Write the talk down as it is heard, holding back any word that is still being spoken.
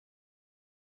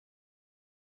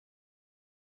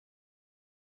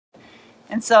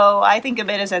And so I think of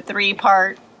it as a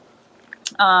three-part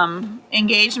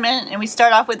engagement. And we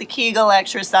start off with the Kegel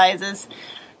exercises.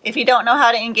 If you don't know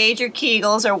how to engage your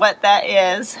Kegels or what that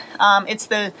is, it's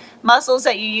the muscles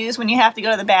that you use when you have to go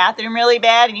to the bathroom really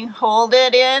bad and you hold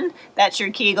it in. That's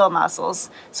your Kegel muscles.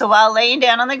 So while laying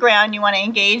down on the ground, you want to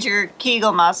engage your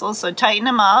Kegel muscles. So tighten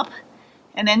them up,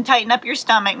 and then tighten up your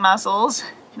stomach muscles.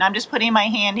 And I'm just putting my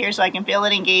hand here so I can feel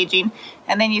it engaging.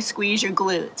 And then you squeeze your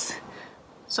glutes.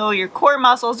 So your core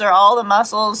muscles are all the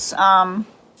muscles from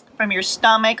your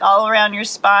stomach all around your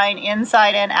spine,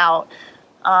 inside and out.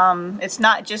 It's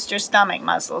not just your stomach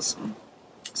muscles.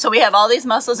 So we have all these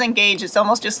muscles engaged. It's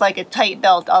almost just like a tight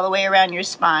belt all the way around your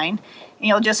spine. And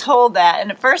you'll just hold that.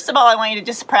 And first of all, I want you to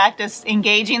just practice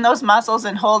engaging those muscles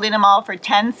and holding them all for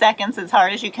 10 seconds as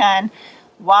hard as you can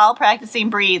while practicing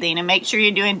breathing. And make sure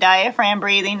you're doing diaphragm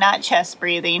breathing, not chest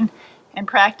breathing. And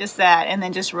practice that, and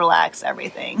then just relax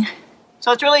everything.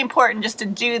 So it's really important just to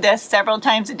do this several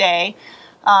times a day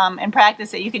and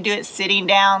practice it. You can do it sitting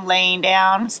down, laying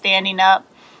down, standing up.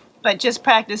 But just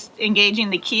practice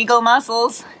engaging the Kegel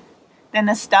muscles, then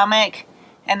the stomach,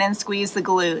 and then squeeze the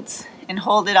glutes. And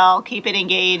hold it all, keep it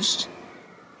engaged,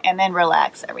 and then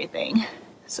relax everything.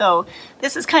 So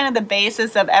this is kind of the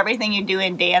basis of everything you do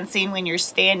in dancing when you're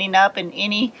standing up, and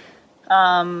any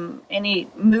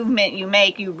movement you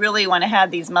make, you really want to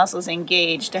have these muscles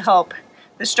engaged to help.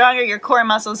 The stronger your core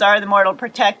muscles are, the more it'll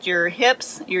protect your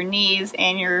hips, your knees,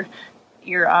 and your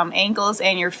ankles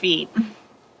and your feet.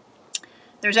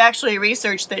 There's actually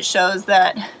research that shows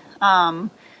that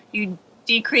you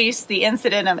decrease the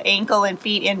incidence of ankle and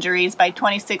feet injuries by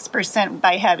 26%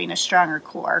 by having a stronger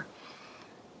core.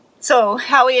 So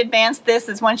how we advance this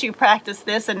is once you practice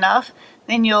this enough,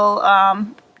 then you'll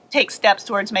take steps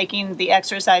towards making the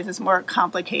exercises more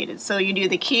complicated. So you do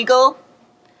the Kegel,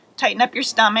 tighten up your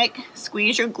stomach,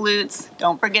 squeeze your glutes,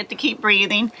 don't forget to keep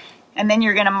breathing, and then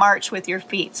you're going to march with your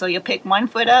feet. So you'll pick one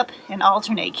foot up and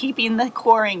alternate, keeping the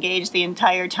core engaged the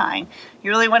entire time. You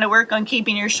really want to work on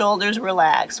keeping your shoulders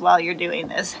relaxed while you're doing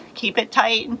this. Keep it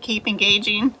tight and keep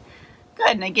engaging. Good,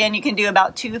 and again, you can do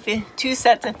about two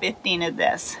sets of 15 of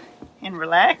this. And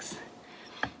relax.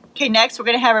 Okay, next we're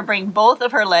going to have her bring both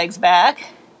of her legs back.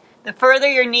 The further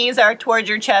your knees are towards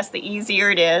your chest, the easier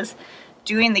it is.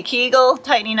 Doing the Kegel,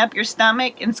 tightening up your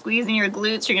stomach and squeezing your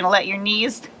glutes, you're going to let your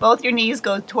knees, both your knees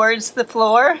go towards the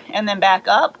floor and then back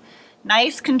up.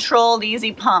 Nice, controlled,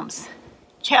 easy pumps.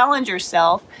 Challenge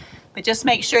yourself, but just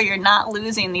make sure you're not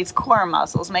losing these core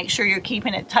muscles. Make sure you're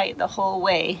keeping it tight the whole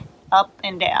way, up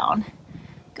and down.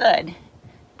 Good.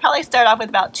 Probably start off with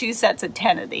about 2 sets of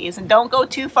 10 of these, and don't go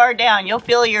too far down. You'll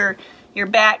feel your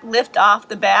back lift off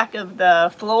the back of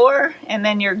the floor, and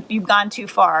then you've gone too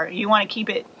far. You want to keep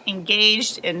it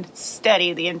engaged and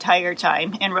steady the entire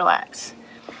time, and relax.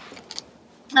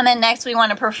 And then next we want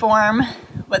to perform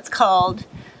what's called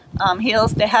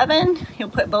heels to heaven. You'll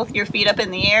put both your feet up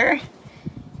in the air,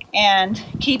 and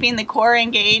keeping the core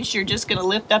engaged, you're just going to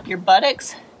lift up your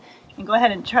buttocks. And go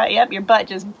ahead and try, yep, your butt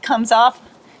just comes off.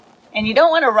 And you don't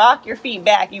want to rock your feet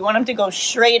back. You want them to go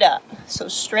straight up. So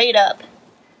straight up.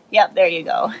 Yep, there you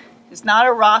go. It's not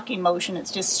a rocking motion. It's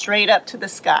just straight up to the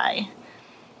sky.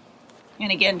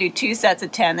 And again, do 2 sets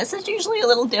of 10. This is usually a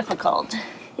little difficult.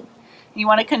 You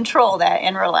want to control that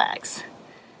and relax.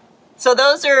 So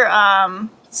those are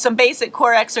some basic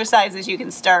core exercises you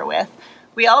can start with.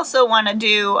 We also want to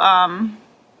do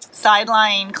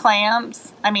sideline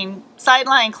clams.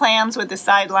 Sideline clams with the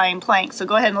sideline plank. So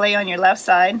go ahead and lay on your left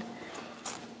side.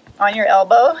 On your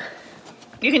elbow.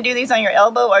 You can do these on your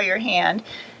elbow or your hand.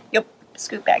 You'll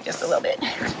scoot back just a little bit.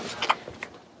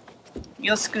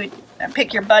 You'll scoot and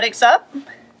pick your buttocks up.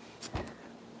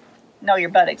 No, your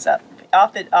buttocks up.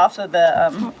 Off of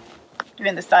the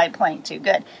doing the side plank too.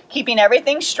 Good. Keeping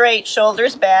everything straight,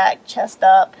 shoulders back, chest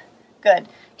up. Good.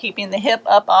 Keeping the hip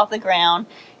up off the ground.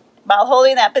 While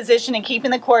holding that position and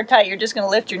keeping the core tight, you're just going to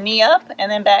lift your knee up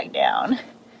and then back down.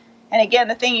 And again,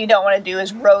 the thing you don't want to do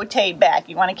is rotate back.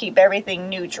 You want to keep everything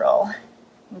neutral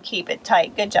and keep it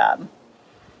tight. Good job.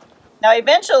 Now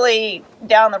eventually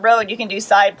down the road you can do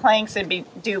side planks and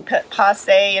do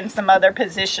passe and some other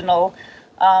positional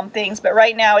things. But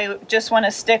right now we just want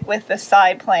to stick with the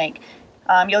side plank.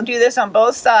 You'll do this on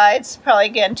both sides. Probably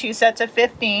again 2 sets of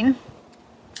 15.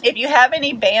 If you have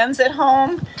any bands at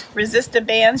home, resistive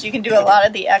bands, you can do a lot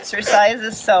of the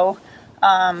exercises. So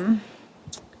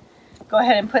go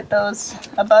ahead and put those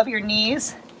above your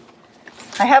knees.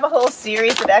 I have a whole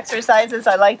series of exercises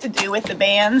I like to do with the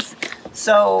bands.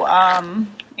 So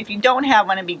if you don't have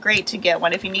one, it'd be great to get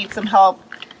one. If you need some help,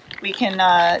 we can,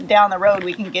 down the road,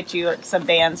 we can get you some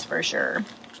bands for sure.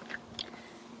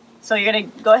 So you're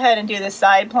going to go ahead and do the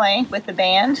side plank with the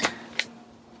band.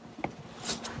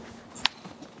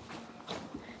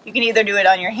 You can either do it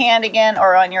on your hand again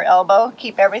or on your elbow.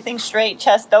 Keep everything straight,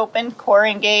 chest open, core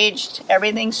engaged,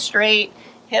 everything straight,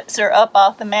 hips are up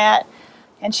off the mat,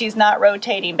 and she's not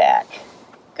rotating back.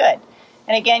 Good.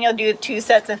 And again, you'll do 2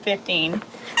 sets of 15.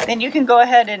 Then you can go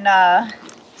ahead and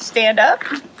stand up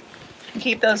and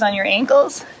keep those on your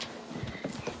ankles.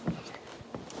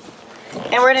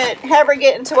 And we're going to have her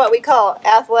get into what we call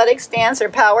athletic stance or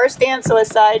power stance. So a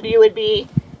side view would be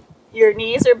your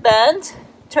knees are bent.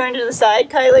 Turn to the side,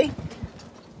 Kylie.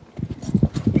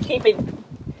 You're keeping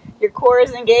your core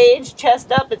is engaged, chest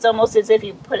up. It's almost as if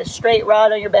you put a straight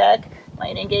rod on your back.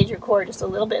 Might engage your core just a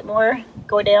little bit more.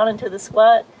 Go down into the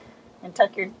squat and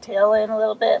tuck your tail in a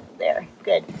little bit. There,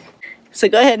 good. So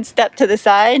go ahead and step to the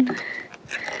side.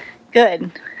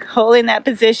 Good. Holding that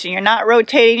position. You're not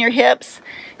rotating your hips,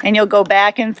 and you'll go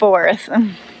back and forth.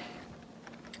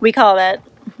 We call that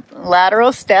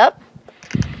lateral step.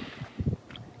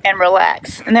 And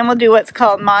relax. And then we'll do what's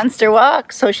called monster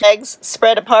walk. So legs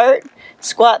spread apart,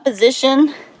 squat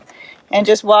position, and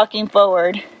just walking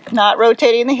forward. Not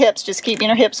rotating the hips, just keeping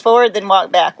your hips forward, then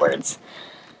walk backwards.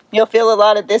 You'll feel a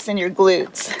lot of this in your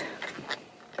glutes.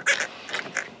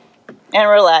 And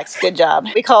relax, good job.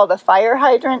 We call the fire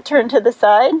hydrant. Turn to the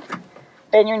side.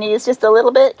 Bend your knees just a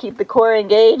little bit, keep the core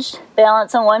engaged,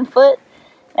 balance on one foot,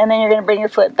 and then you're going to bring your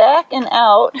foot back and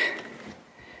out.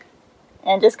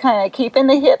 And just kind of keeping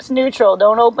the hips neutral.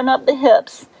 Don't open up the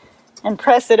hips. And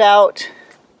press it out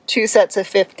 2 sets of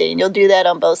 15. You'll do that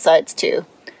on both sides too.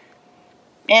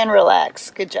 And relax.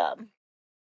 Good job.